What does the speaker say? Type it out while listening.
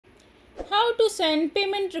How to send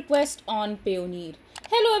payment request on Payoneer.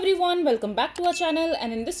 Hello everyone, welcome back to our channel,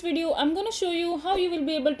 and in this video I'm going to show you how you will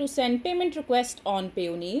be able to send payment request on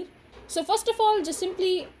Payoneer. So first of all, just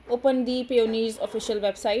simply open the Payoneer's official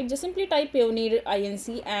website. Just simply type Payoneer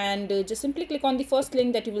INC and just simply click on the first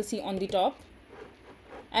link that you will see on the top.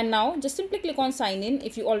 And now just simply click on sign in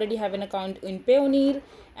if you already have an account in Payoneer,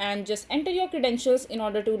 and just enter your credentials in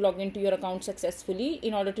order to log into your account successfully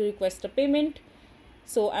in order to request a payment.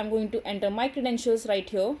 So I'm going to enter my credentials right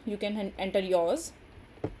here. You can enter yours.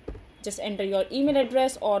 Just enter your email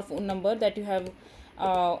address or phone number that you have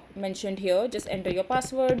mentioned here. Just enter your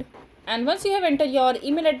password. And once you have entered your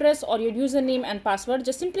email address or your username and password,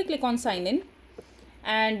 just simply click on sign in.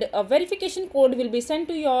 And a verification code will be sent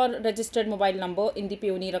to your registered mobile number in the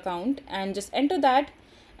Payoneer account, and just enter that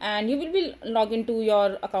and you will be logged into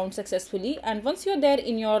your account successfully. And once you're there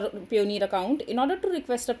in your Payoneer account, in order to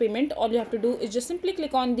request a payment, all you have to do is just simply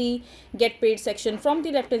click on the get paid section from the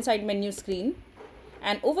left hand side menu screen,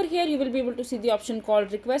 and over here you will be able to see the option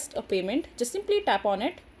called request a payment. Just simply tap on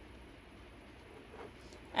it.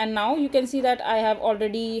 And now you can see that I have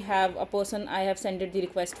already have a person I have sent the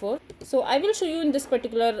request for. So I will show you in this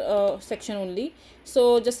particular section only.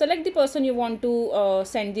 So just select the person you want to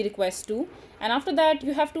send the request to, and after that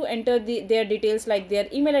you have to enter their details like their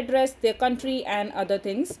email address, their country and other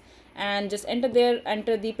things, and just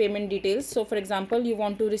enter the payment details. So for example, you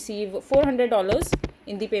want to receive $400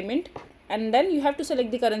 in the payment, and then you have to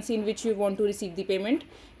select the currency in which you want to receive the payment.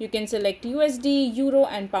 You can select USD, Euro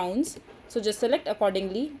and pounds. So just select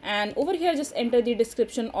accordingly, and over here just enter the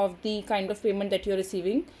description of the kind of payment that you're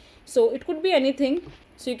receiving. So it could be anything.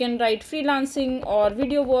 So you can write freelancing or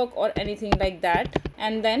video work or anything like that,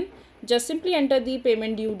 and then just simply enter the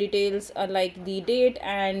payment due details like the date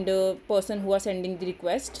and person who are sending the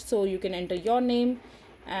request. So you can enter your name,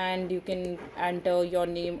 and you can enter your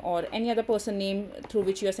name or any other person name through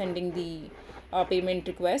which you are sending the payment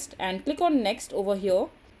request, and click on next over here.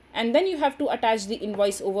 And then you have to attach the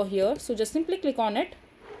invoice over here. So just simply click on it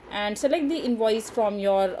and select the invoice from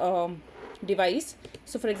your device.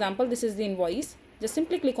 So for example, this is the invoice. Just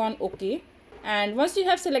simply click on OK. And once you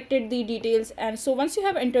have selected the details, and so once you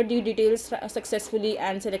have entered the details successfully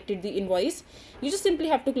and selected the invoice, you just simply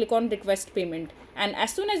have to click on request payment. And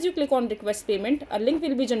as soon as you click on request payment, a link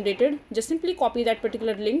will be generated. Just simply copy that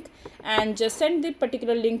particular link and just send the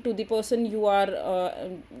particular link to the person you are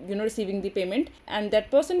receiving the payment, and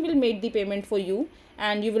that person will make the payment for you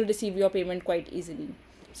and you will receive your payment quite easily.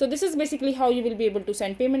 So this is basically how you will be able to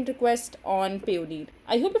send payment request on Payoneer.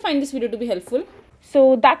 I hope you find this video to be helpful.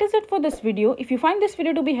 So that is it for this video. If you find this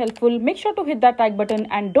video to be helpful, make sure to hit that like button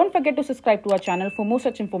and don't forget to subscribe to our channel for more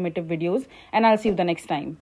such informative videos, and I'll see you the next time.